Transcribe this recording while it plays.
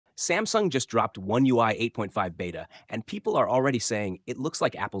Samsung just dropped One UI 8.5 beta, and people are already saying it looks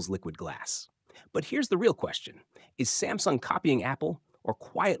like Apple's liquid glass. But here's the real question. Is Samsung copying Apple or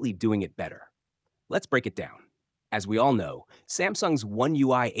quietly doing it better? Let's break it down. As we all know, Samsung's One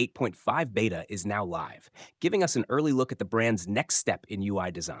UI 8.5 beta is now live, giving us an early look at the brand's next step in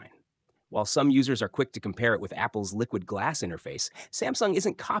UI design. While some users are quick to compare it with Apple's liquid glass interface, Samsung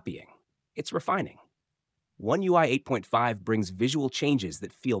isn't copying, it's refining. One UI 8.5 brings visual changes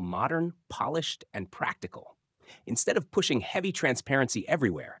that feel modern, polished, and practical. Instead of pushing heavy transparency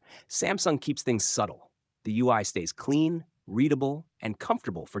everywhere, Samsung keeps things subtle. The UI stays clean, readable, and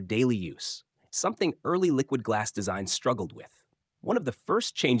comfortable for daily use, something early liquid glass designs struggled with. One of the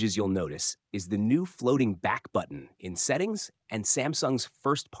first changes you'll notice is the new floating back button in Settings and Samsung's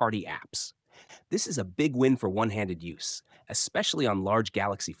first-party apps. This is a big win for one-handed use, especially on large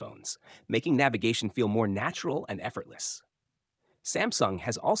Galaxy phones, making navigation feel more natural and effortless. Samsung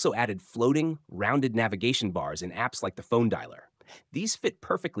has also added floating, rounded navigation bars in apps like the phone dialer. These fit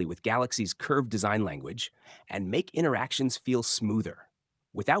perfectly with Galaxy's curved design language and make interactions feel smoother,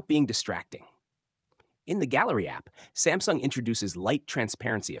 without being distracting. In the Gallery app, Samsung introduces light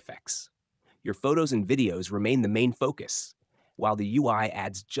transparency effects. Your photos and videos remain the main focus, while the UI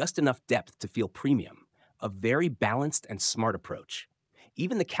adds just enough depth to feel premium, a very balanced and smart approach.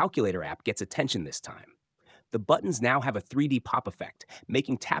 Even the Calculator app gets attention this time. The buttons now have a 3D pop effect,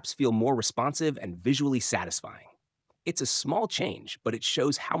 making taps feel more responsive and visually satisfying. It's a small change, but it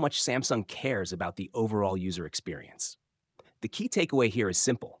shows how much Samsung cares about the overall user experience. The key takeaway here is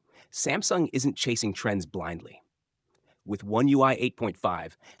simple. Samsung isn't chasing trends blindly. With One UI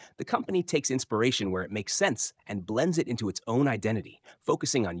 8.5, the company takes inspiration where it makes sense and blends it into its own identity,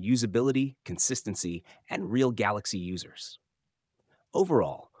 focusing on usability, consistency, and real Galaxy users.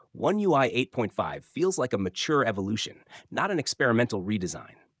 Overall, One UI 8.5 feels like a mature evolution, not an experimental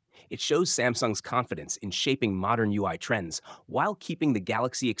redesign. It shows Samsung's confidence in shaping modern UI trends while keeping the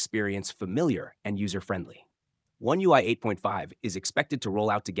Galaxy experience familiar and user-friendly. One UI 8.5 is expected to roll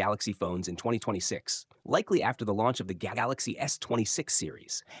out to Galaxy phones in 2026, likely after the launch of the Galaxy S26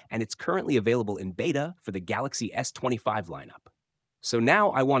 series, and it's currently available in beta for the Galaxy S25 lineup. So now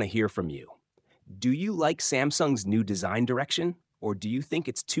I want to hear from you. Do you like Samsung's new design direction, or do you think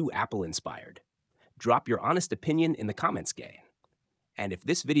it's too Apple-inspired? Drop your honest opinion in the comments, gang. And if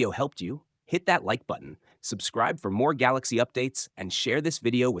this video helped you, hit that like button, subscribe for more Galaxy updates, and share this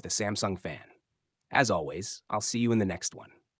video with a Samsung fan. As always, I'll see you in the next one.